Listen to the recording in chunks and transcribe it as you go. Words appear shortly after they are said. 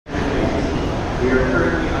We are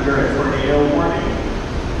currently under a tornado warning.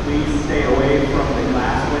 Please stay away from the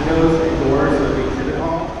glass windows and doors of the exhibit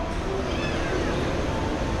hall.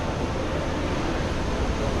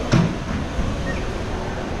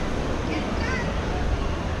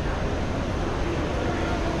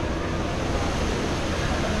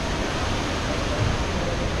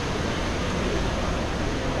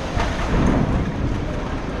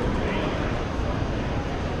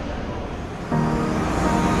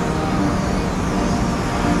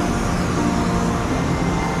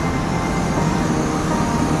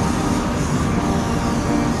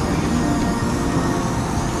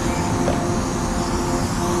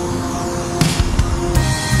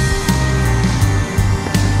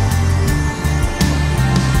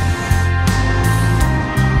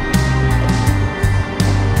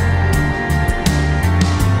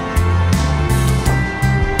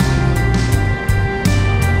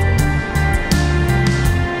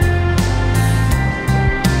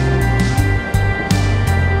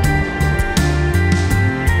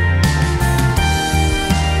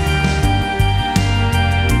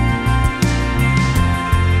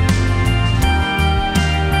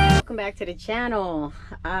 Back to the channel.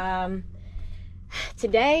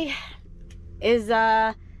 Today is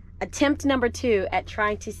attempt number 2 at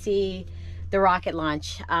trying to see the rocket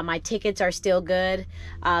launch. My tickets are still good.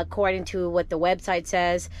 According to what the website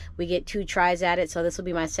says, we get 2 tries at it, so this will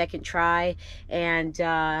be my 2nd try. And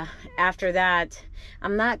after that,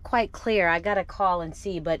 I'm not quite clear. I gotta call and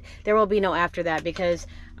see, but there will be no after that because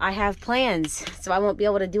I have plans, so I won't be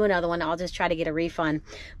able to do another one. I'll just try to get a refund.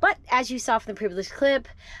 But as you saw from the previous clip,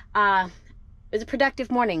 it was a productive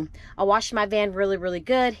morning. I washed my van really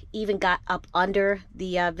good. Even got up under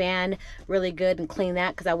the van really good and cleaned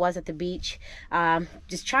that because I was at the beach.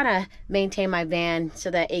 Just trying to maintain my van so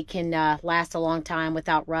that it can last a long time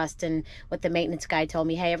without rust. And what the maintenance guy told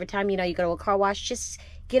me, hey, every time you go to a car wash, just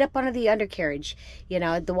get up under the undercarriage.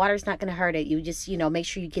 The water's not going to hurt it. You just, make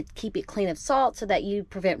sure you keep it clean of salt so that you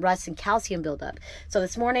prevent rust and calcium buildup. So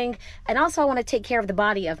this morning, and also I want to take care of the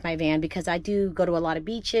body of my van because I do go to a lot of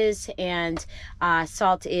beaches, and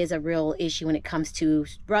salt is a real issue when it comes to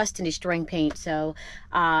rust and destroying paint. So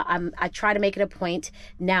I try to make it a point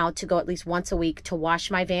now to go at least once a week to wash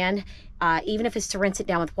my van, even if it's to rinse it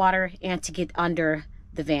down with water and to get under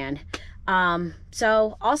the van.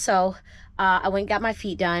 So also, I went and got my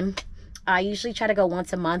feet done. I usually try to go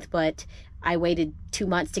once a month, but I waited 2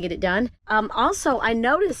 months to get it done. Also, I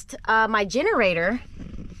noticed my generator,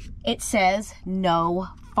 it says no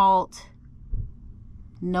fault.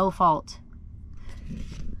 No fault.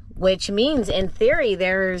 Which means, in theory,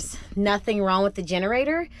 there's nothing wrong with the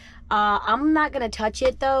generator. I'm not going to touch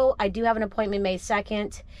it, though. I do have an appointment May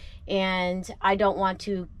 2nd, and I don't want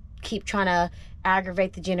to keep trying to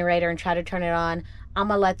aggravate the generator and try to turn it on. I'm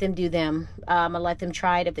gonna let them do them. I'm gonna let them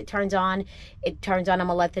try it. If it turns on, it turns on. I'm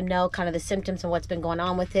gonna let them know kind of the symptoms and what's been going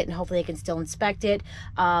on with it, and hopefully they can still inspect it.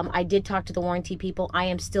 I did talk to the warranty people. I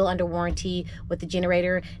am still under warranty with the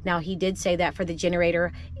generator. Now, he did say that for the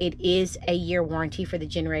generator, it is a year warranty for the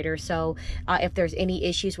generator. So if there's any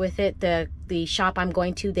issues with it, the shop I'm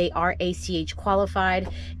going to, they are ACH qualified,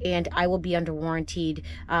 and I will be under warranted,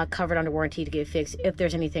 covered under warranty to get it fixed if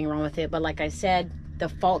there's anything wrong with it. But like I said, the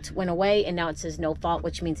fault went away and now it says no fault,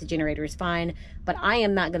 which means the generator is fine. But I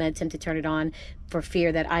am not going to attempt to turn it on for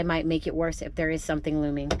fear that I might make it worse if there is something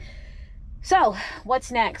looming. So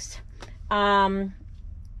what's next? We're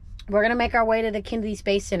going to make our way to the Kennedy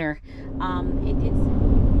Space Center.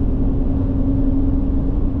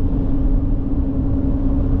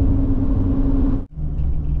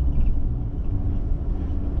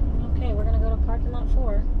 Okay, we're going to go to parking lot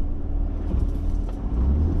 4.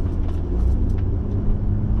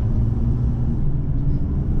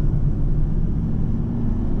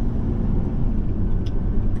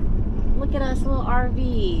 Look at us little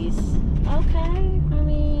RVs. Okay, I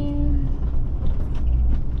mean,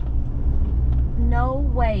 no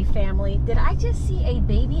way, family. Did I just see a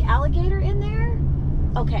baby alligator in there?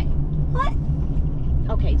 Okay, what?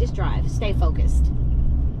 Okay, just drive. Stay focused.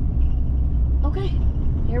 Okay,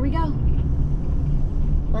 here we go.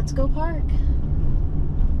 Let's go park.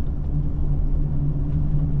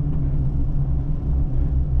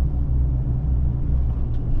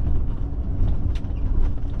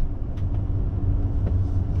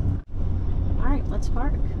 Let's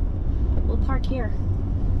park. We'll park here.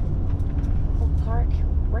 We'll park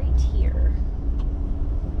right here.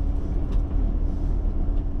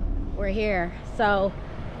 We're here. So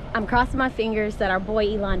I'm crossing my fingers that our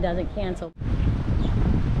boy Elon doesn't cancel.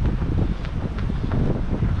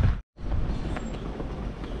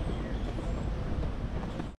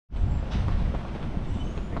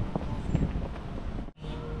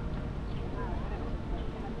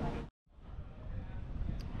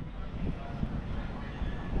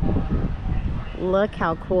 Look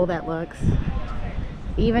how cool that looks.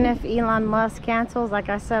 Even if Elon Musk cancels, like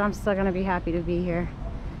I said, I'm still gonna be happy to be here.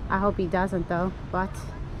 I hope he doesn't though, but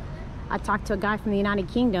I talked to a guy from the United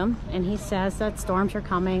Kingdom and he says that storms are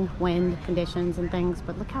coming, wind conditions and things,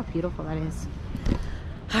 but look how beautiful that is.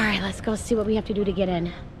 All right, let's go see what we have to do to get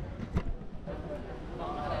in.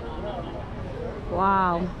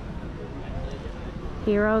 Wow.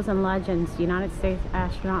 Heroes and Legends, United States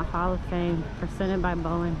Astronaut Hall of Fame, presented by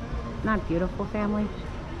Boeing. Isn't that beautiful, family?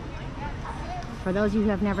 For those of you who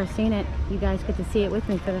have never seen it, you guys get to see it with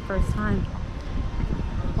me for the first time.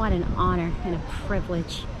 What an honor and a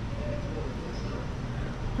privilege.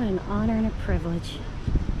 What an honor and a privilege.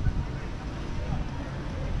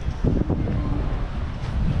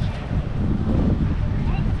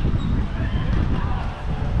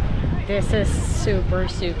 This is super,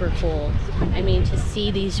 super cool. I mean, to see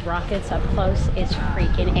these rockets up close is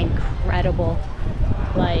freaking incredible.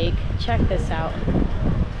 Like, check this out.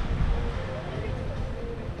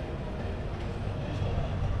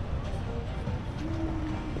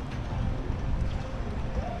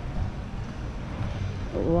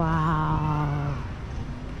 Wow.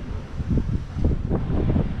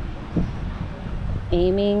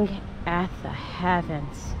 Aiming at the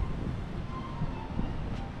heavens.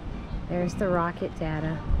 There's the rocket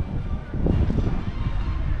data.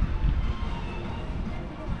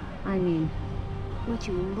 I mean, would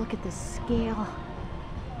you look at the scale?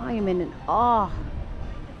 I am in awe.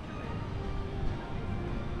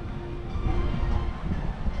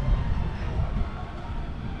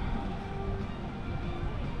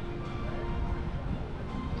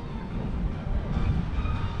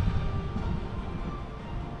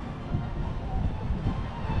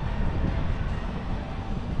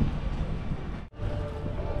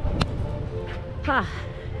 Huh.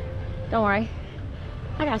 Don't worry.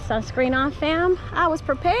 I got sunscreen on, fam. I was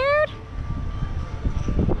prepared.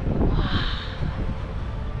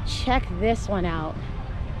 Check this one out.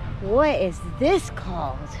 What is this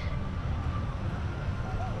called?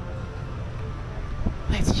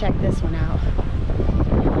 Let's check this one out.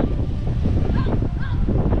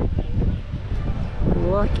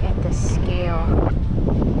 Look at the scale.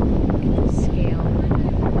 Look at the scale.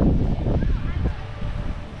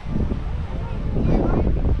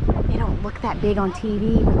 They don't look that big on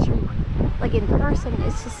TV, but you, like in person,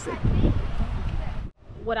 it's just...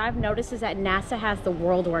 What I've noticed is that NASA has the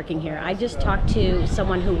world working here. I just talked to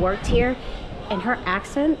someone who worked here, and her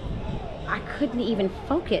accent, I couldn't even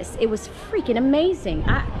focus. It was freaking amazing.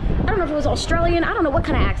 I don't know if it was Australian. I don't know what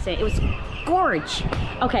kind of accent. It was gorge.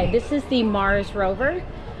 Okay, this is the Mars rover.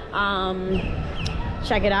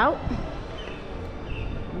 Check it out.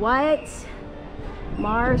 What?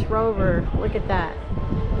 Mars rover. Look at that.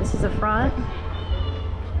 This is the front.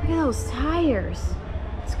 Look at those tires.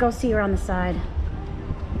 Let's go see her on the side.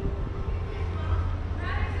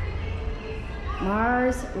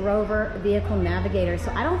 Mars rover vehicle navigator.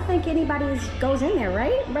 So I don't think anybody goes in there,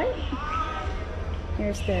 right? Right?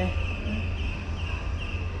 Here's the...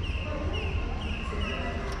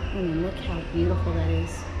 I mean, look how beautiful that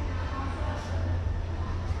is.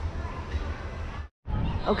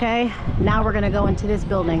 Okay, now we're gonna go into this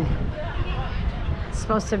building. It's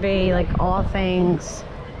supposed to be like all things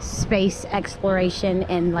space exploration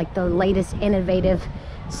and like the latest innovative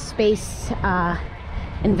space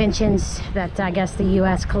inventions that I guess the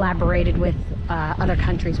US collaborated with other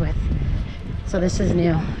countries with. So this is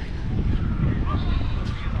new.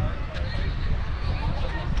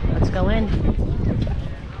 Let's go in.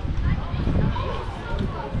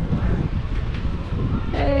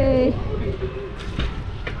 Hey.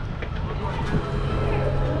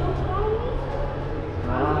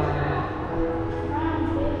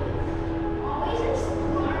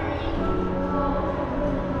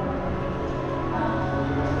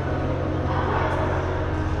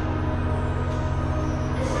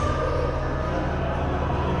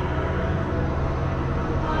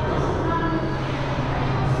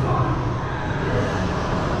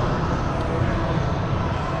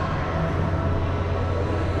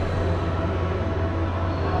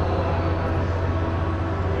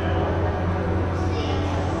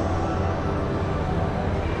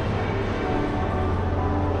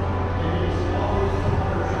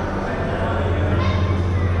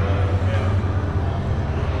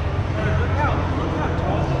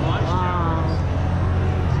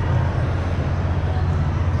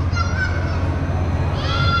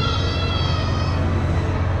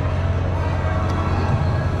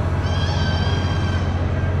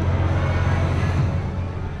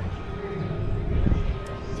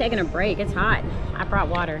 Taking a break. It's hot. I brought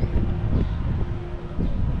water.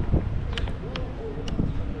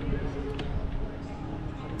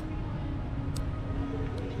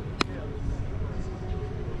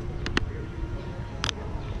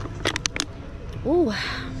 Ooh.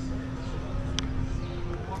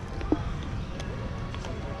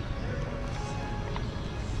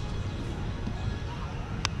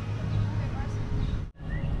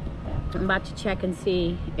 I'm about to check and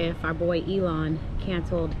see if our boy Elon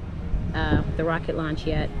canceled the rocket launch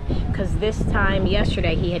yet, because this time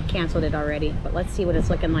yesterday he had canceled it already. But let's see what it's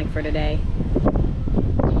looking like for today.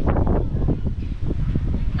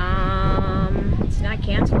 It's not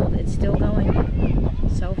canceled, it's still going.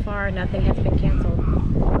 So far nothing has been canceled,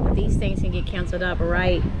 but these things can get canceled up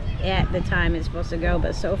right at the time it's supposed to go.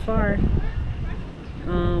 But so far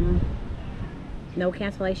no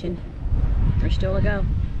cancellation, we're still a go.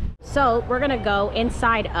 So we're gonna go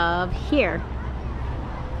inside of here.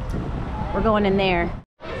 We're going in there.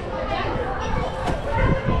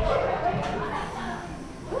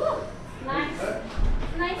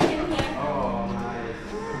 Nice in here. Oh, nice.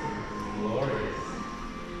 Glorious.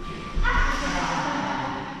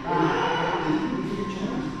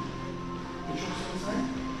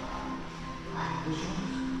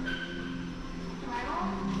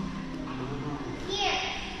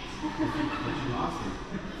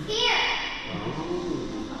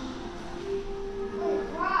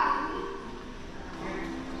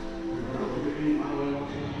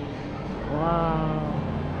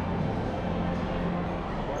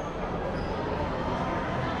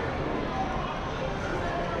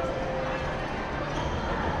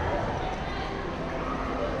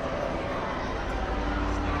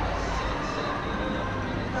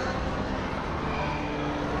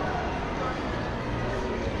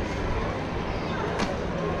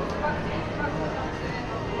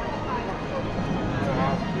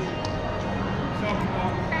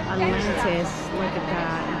 Atlantis, look at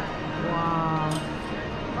that. Wow.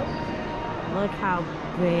 Look how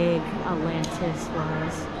big Atlantis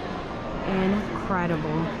was.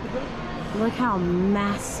 Incredible. Look how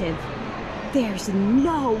massive. There's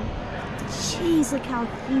no... Jeez, look how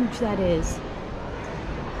huge that is.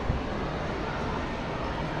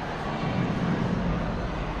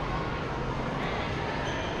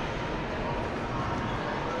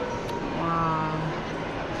 Wow.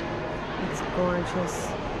 It's gorgeous.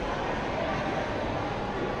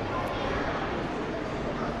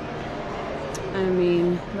 I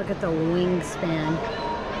mean, look at the wingspan.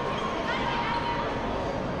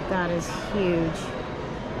 That is huge.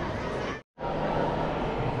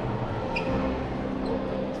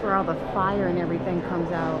 It's where all the fire and everything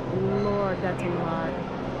comes out. Lord, that's a lot.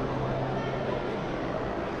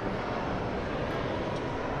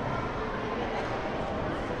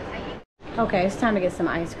 Okay, it's time to get some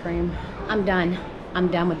ice cream. I'm done. I'm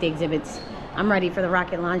done with the exhibits. I'm ready for the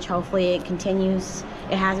rocket launch. Hopefully it continues.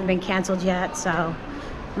 It hasn't been canceled yet, so I'm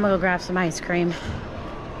gonna go grab some ice cream.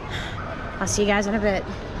 I'll see you guys in a bit.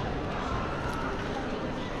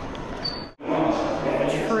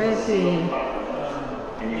 Trippy.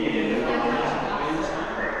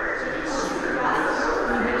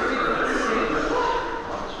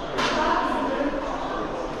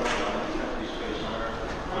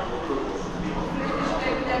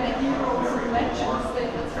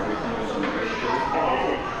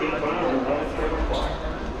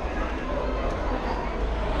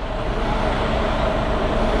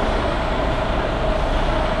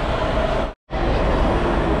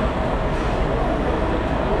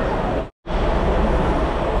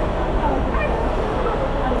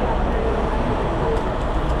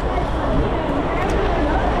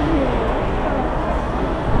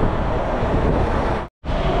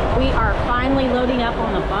 Loading up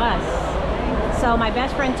on the bus. So my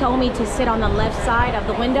best friend told me to sit on the left side of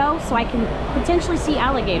the window so I can potentially see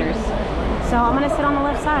alligators. So I'm gonna sit on the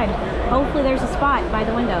left side. Hopefully there's a spot by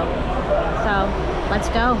the window. So let's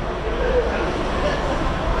go.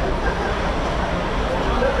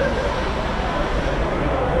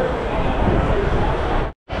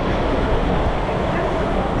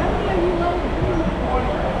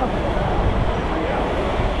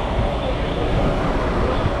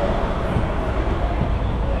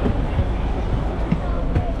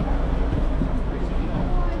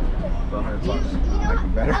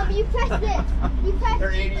 You pressed it. You pressed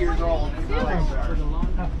They're 80 years old. So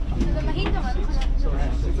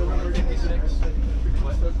we're getting these six.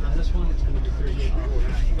 On this one, it's going to be 38.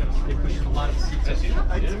 They push a lot of seats up.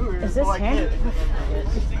 Is this him?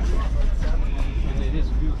 And it is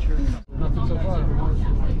a wheelchair. Nothing so far.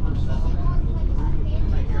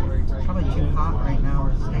 Probably too hot right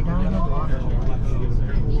now. Stay down in the water.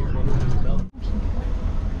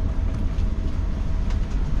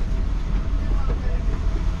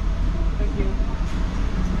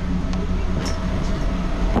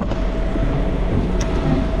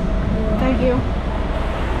 Thank you.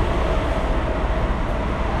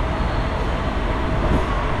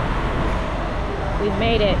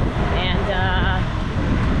 made it, and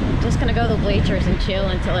just gonna go to the bleachers and chill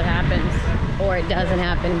until it happens, or it doesn't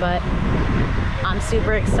happen. But I'm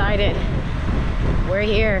super excited. We're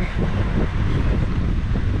here.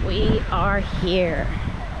 We are here.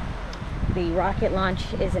 The rocket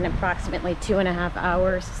launch is in approximately 2.5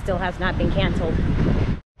 hours. Still has not been canceled.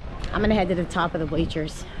 I'm gonna head to the top of the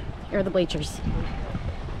bleachers. Here are the bleachers.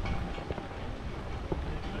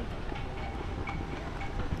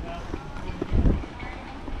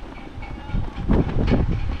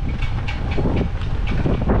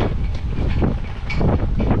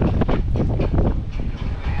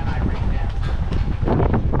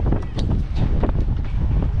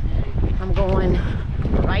 I'm going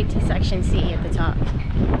right to section C at the top.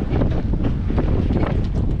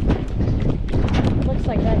 Looks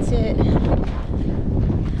like that's it.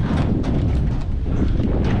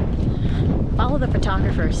 Follow the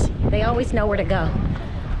photographers. They always know where to go.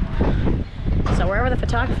 So wherever the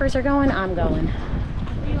photographers are going, I'm going.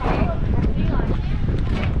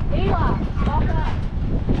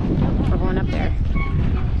 We're going up there.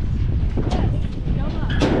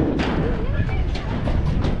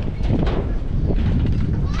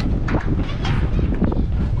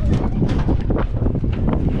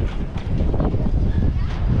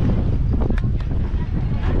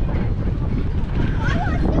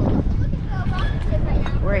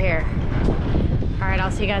 We're here. All right,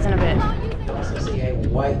 I'll see you guys in a bit. You also see a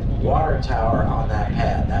white water tower on that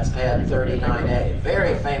pad. That's pad 39A.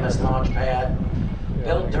 Very famous launch pad,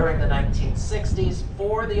 built during the 1960s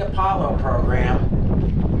for the Apollo program.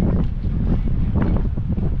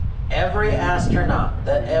 Every astronaut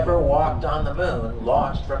that ever walked on the moon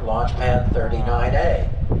launched from launch pad 39A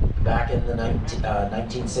back in the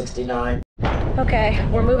 1969. Okay,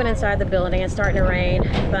 we're moving inside the building. It's starting to rain,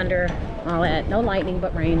 thunder, all that. No lightning,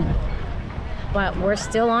 but rain. But we're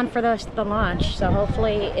still on for the launch, so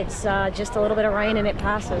hopefully it's just a little bit of rain and it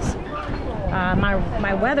passes.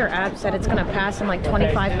 My weather app said it's gonna pass in like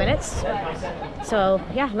 25 minutes. So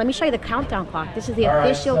yeah, let me show you the countdown clock. This is the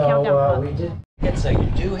official countdown clock. So you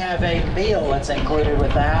do have a meal that's included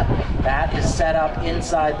with that. That is set up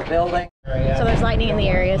inside the building. So there's lightning in the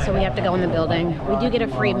area, so we have to go in the building. We do get a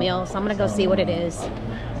free meal, so I'm gonna go see what it is.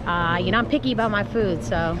 You know, I'm picky about my food,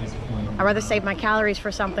 so I'd rather save my calories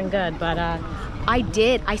for something good. But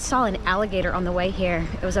I saw an alligator on the way here.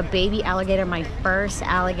 It was a baby alligator, my first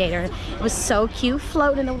alligator. It was so cute,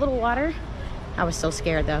 floating in the little water. I was so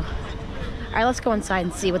scared though. All right, let's go inside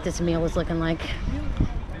and see what this meal is looking like.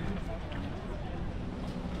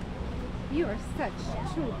 You are such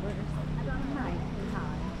troopers. My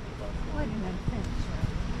God. What an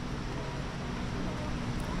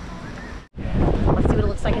adventure. Let's see what it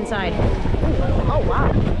looks like inside. Ooh, oh,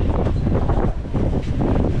 wow.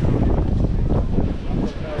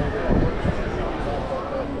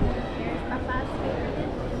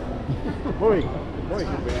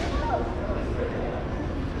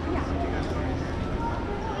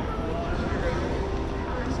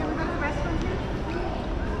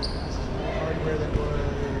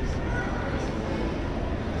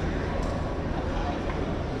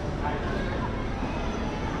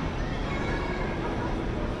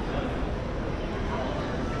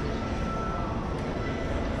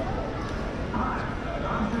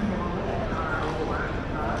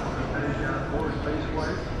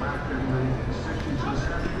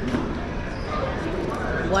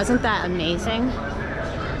 Wasn't that amazing?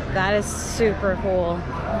 That is super cool.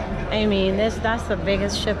 I mean, that's the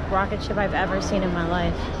biggest rocket ship I've ever seen in my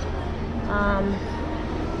life.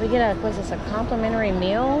 We get was this a complimentary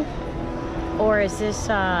meal? Or is this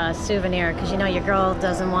a souvenir? Because you know your girl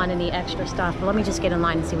doesn't want any extra stuff. But let me just get in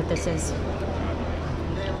line and see what this is.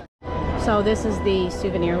 So this is the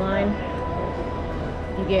souvenir line.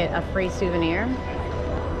 You get a free souvenir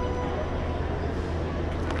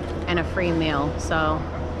and a free meal. So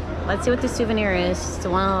let's see what the souvenir is. It's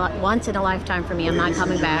once in a lifetime for me. I'm not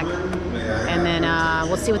coming back. And then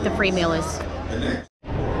we'll see what the free meal is.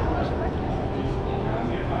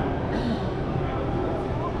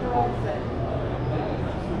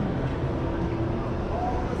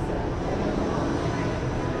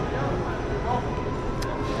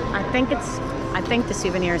 I think the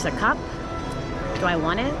souvenir is a cup. Do I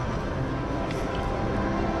want it?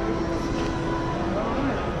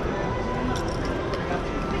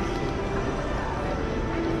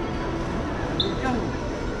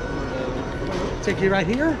 Take you right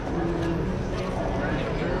here?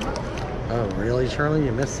 Oh, really, Charlie?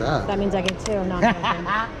 You missed that. That means I get two. No,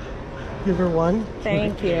 I'm Give her one.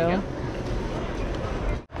 Thank you.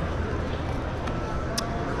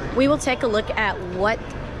 We will take a look at what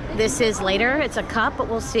this is later. It's a cup, but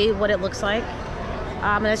we'll see what it looks like.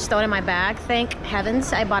 I'm gonna just throw it in my bag. Thank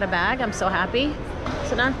heavens I bought a bag. I'm so happy.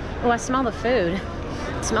 So now, oh, I smell the food.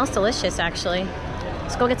 It smells delicious, actually.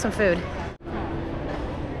 Let's go get some food.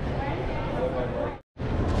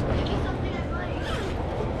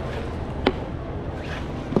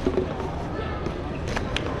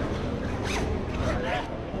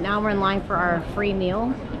 Now we're in line for our free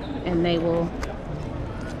meal, and they will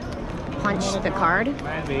punch the card.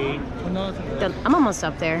 I'm almost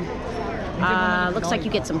up there. Looks like you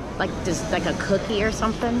get some, like just like a cookie or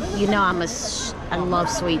something. You know, I love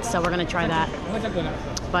sweets, so we're gonna try that.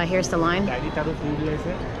 But here's the line.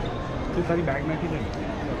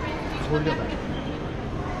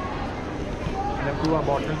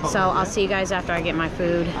 So I'll see you guys after I get my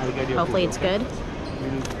food. Hopefully it's good.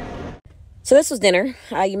 So this was dinner.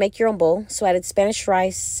 You make your own bowl. So I added Spanish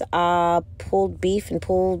rice, pulled beef, and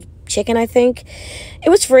pulled chicken, I think. It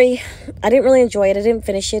was free. I didn't really enjoy it. I didn't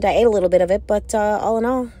finish it. I ate a little bit of it, but all in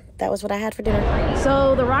all, that was what I had for dinner.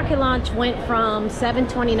 So the rocket launch went from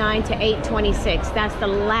 7:29 to 8:26. That's the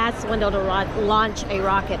last window to launch a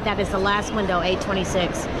rocket. That is the last window,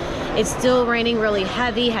 8:26. It's still raining really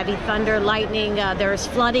heavy thunder, lightning. There's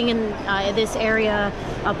flooding in this area,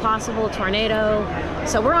 a possible tornado.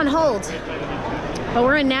 So we're on hold, but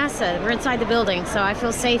we're in NASA. We're inside the building, so I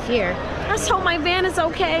feel safe here. Let's hope my van is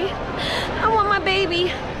okay. I want my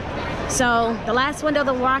baby. So the last window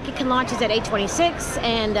the rocket can launch is at 8:26,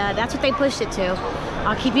 and that's what they pushed it to.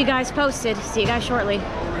 I'll keep you guys posted. See you guys shortly.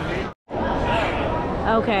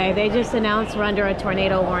 Okay, they just announced we're under a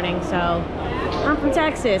tornado warning, so I'm from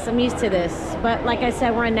Texas. I'm used to this. But like I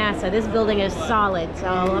said, we're in NASA. This building is solid, so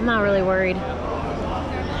I'm not really worried.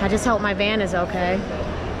 I just hope my van is okay.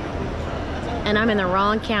 And I'm in the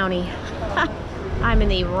wrong county. I'm in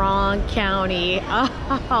the wrong county.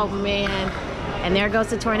 Oh, man. And there goes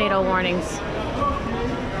the tornado warnings.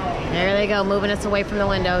 There they go, moving us away from the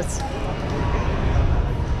windows.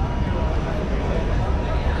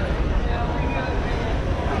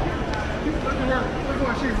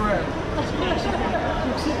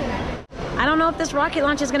 I don't know if this rocket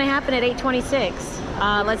launch is going to happen at 8:26.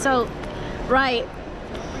 Let's hope. Right.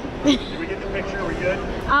 Did we get the picture? Are we good?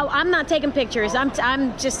 Oh, I'm not taking pictures.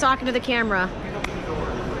 I'm just talking to the camera.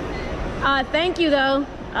 Thank you, though.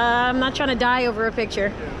 I'm not trying to die over a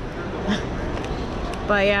picture.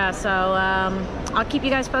 But yeah, so I'll keep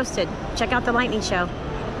you guys posted. Check out the lightning show.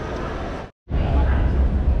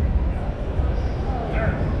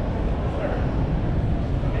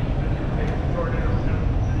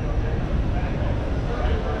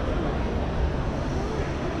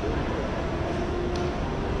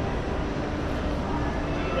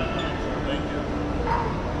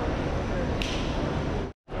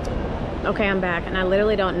 Okay, I'm back, and I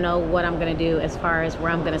literally don't know what I'm gonna do as far as where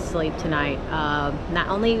I'm gonna sleep tonight. Not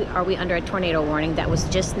only are we under a tornado warning that was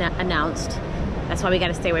just announced, that's why we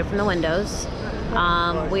gotta stay away from the windows.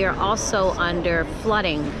 We are also under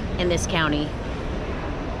flooding in this county.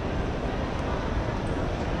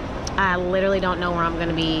 I literally don't know where I'm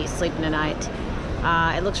gonna be sleeping tonight.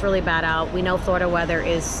 It looks really bad out. We know Florida weather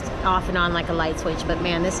is off and on like a light switch, but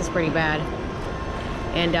man, this is pretty bad.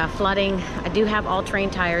 And flooding. I do have all-terrain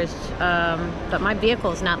tires, but my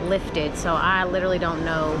vehicle is not lifted, so I literally don't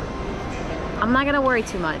know. I'm not gonna worry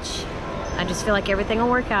too much. I just feel like everything will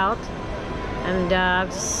work out, and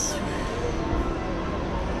just,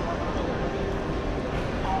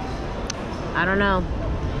 I don't know.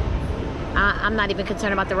 I'm not even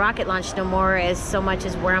concerned about the rocket launch no more as so much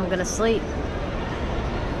as where I'm gonna sleep.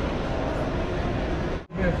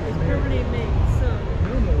 Permanent made sun.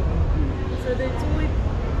 So there's always,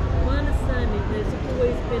 my understanding, there's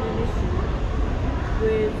always been an issue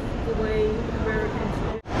with the way Americans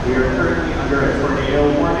do. We are currently under a tornado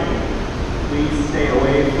warning. Please stay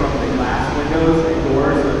away from the glass windows and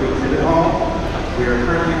doors of the exhibit hall. We are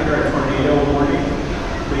currently under a tornado warning.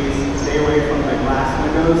 Please stay away from the glass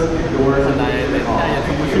windows and doors of the exhibit hall.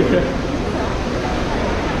 Thank you. You're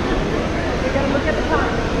gonna look at the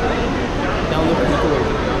time, right? Now look at the way.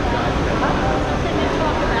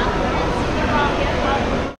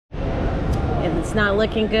 It's not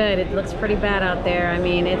looking good. It looks pretty bad out there. I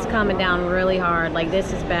mean, it's coming down really hard. Like,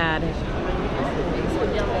 this is bad.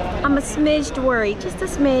 I'm a smidge worried, just a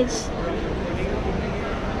smidge.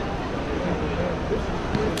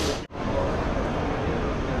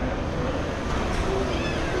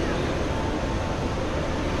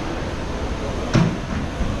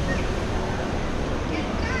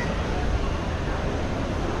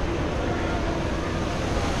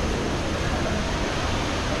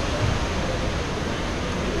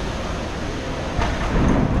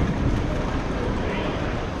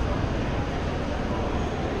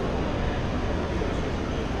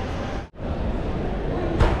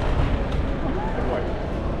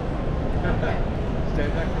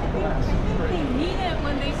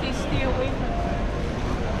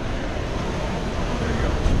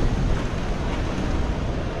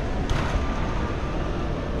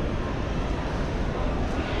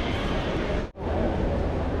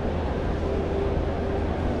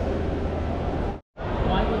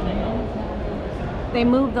 They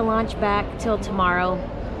moved the launch back till tomorrow,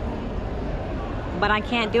 but I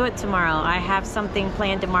can't do it tomorrow. I have something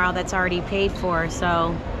planned tomorrow that's already paid for,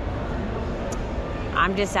 so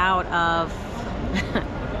I'm just out of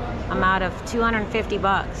I'm out of 250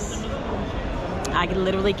 bucks. I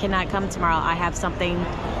literally cannot come tomorrow. I have something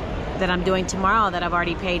that I'm doing tomorrow that I've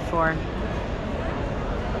already paid for.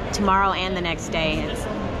 Tomorrow and the next day.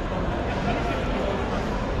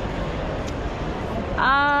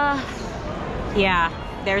 Yeah,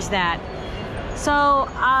 there's that. So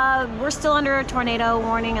we're still under a tornado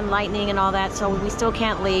warning and lightning and all that, so we still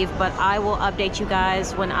can't leave, but I will update you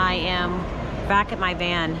guys when I am back at my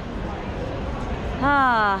van.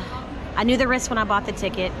 I knew the risk when I bought the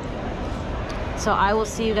ticket, so I will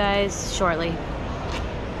see you guys shortly.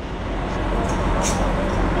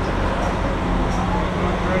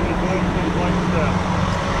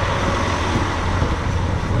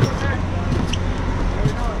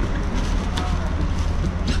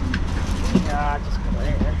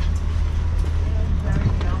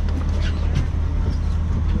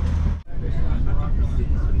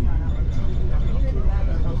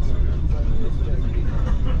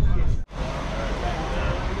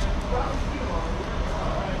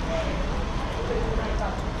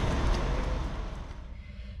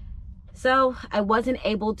 So I wasn't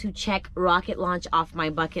able to check rocket launch off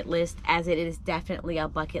my bucket list, as it is definitely a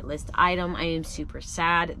bucket list item. I am super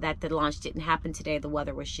sad that the launch didn't happen today. The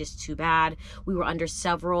weather was just too bad. We were under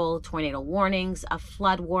several tornado warnings, a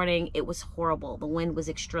flood warning. It was horrible. The wind was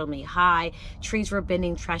extremely high. Trees were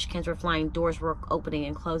bending, trash cans were flying, doors were opening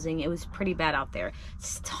and closing. It was pretty bad out there.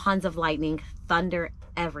 Tons of lightning, thunder,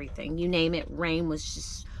 everything. You name it. Rain was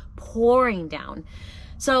just pouring down.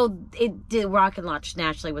 So the rocket launch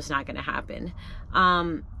naturally was not going to happen.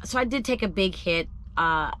 So I did take a big hit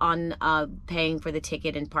on paying for the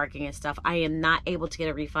ticket and parking and stuff. I am not able to get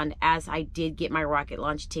a refund, as I did get my rocket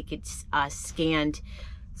launch tickets scanned.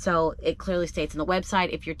 So it clearly states on the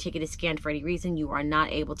website, if your ticket is scanned for any reason, you are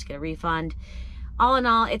not able to get a refund. All in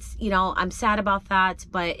all, it's, you know, I'm sad about that,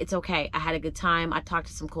 but it's okay. I had a good time. I talked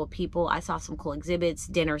to some cool people. I saw some cool exhibits.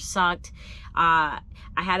 Dinner sucked. I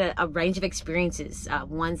had a range of experiences,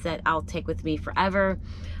 ones that I'll take with me forever.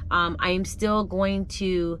 I am still going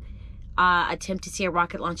to attempt to see a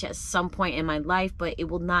rocket launch at some point in my life, but it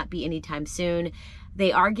will not be anytime soon.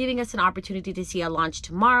 They are giving us an opportunity to see a launch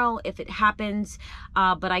tomorrow if it happens,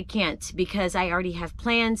 but I can't, because I already have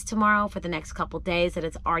plans tomorrow for the next couple days that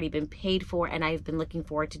it's already been paid for, and I've been looking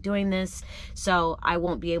forward to doing this. So I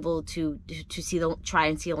won't be able to try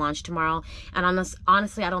and see a launch tomorrow. And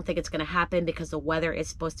honestly, I don't think it's going to happen, because the weather is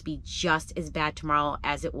supposed to be just as bad tomorrow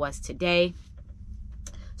as it was today.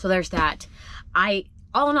 So there's that.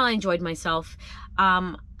 All in all, I enjoyed myself.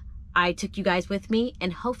 I took you guys with me,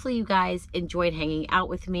 and hopefully you guys enjoyed hanging out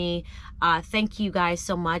with me. Thank you guys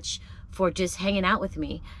so much for just hanging out with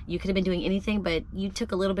me. You could have been doing anything, but you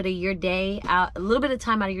took a little bit of your day out, a little bit of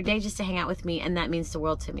time out of your day just to hang out with me, and that means the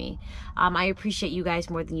world to me. I appreciate you guys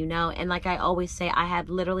more than you know, and like I always say, I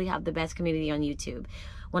literally have the best community on YouTube.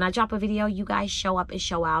 When I drop a video, you guys show up and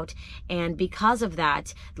show out, and because of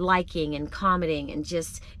that, liking and commenting and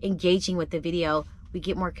just engaging with the video, we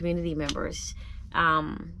get more community members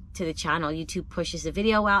to the channel. YouTube pushes the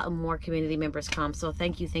video out and more community members come. So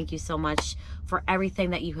thank you so much for everything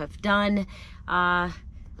that you have done.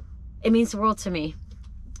 It means the world to me,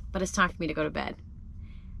 but it's time for me to go to bed.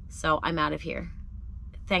 So I'm out of here.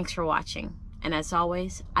 Thanks for watching. And as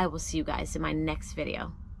always, I will see you guys in my next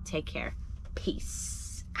video. Take care.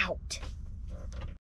 Peace out.